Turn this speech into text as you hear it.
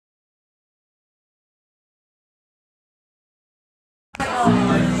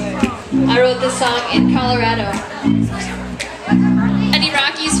I wrote this song in Colorado. Any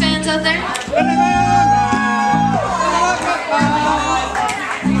Rockies fans out there?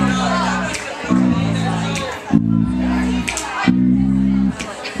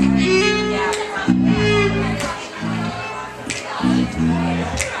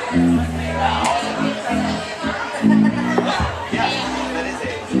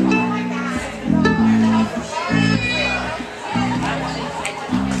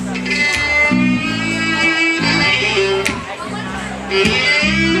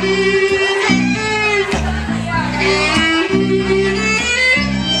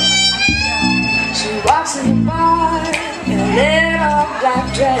 She walks in the bar in a little black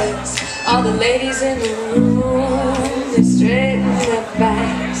dress. All the ladies in the room, they straighten their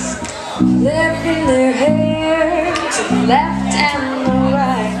backs, flipping their hair to the left and the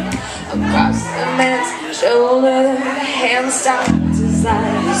right. Across the man's shoulder, the hand stops his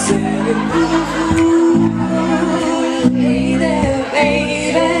eyes. Ooh, hey there,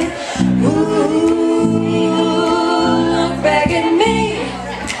 baby. Ooh, look back at me.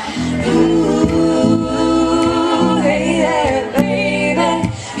 Ooh, hey there, baby.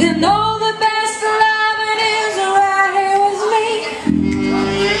 You know the best loving is right here with me.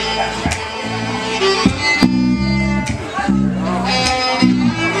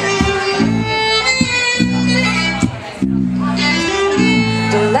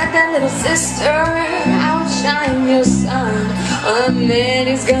 Don't let that little sister outshine your son. One minute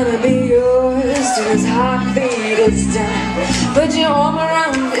he's gonna be yours till his heartbeat is done. Put your arm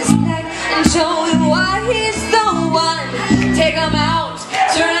around his neck and show him why he's the one. Take him out,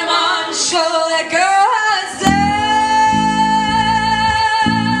 turn him on, show that girl how it's done.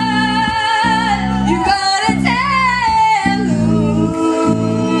 You gotta tell, ooh,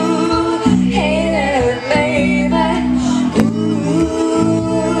 hey there, baby. Ooh,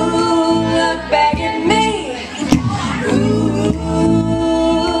 look back at me. Ooh,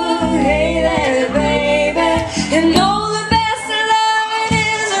 hey there, baby. You know the best loving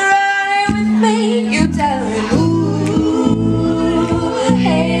is right with me. You tell him, ooh,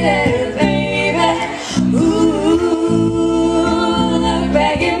 hey there, baby. Ooh, look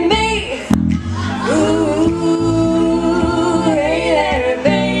back at me. Ooh, hey there,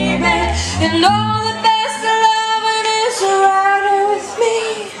 baby. You know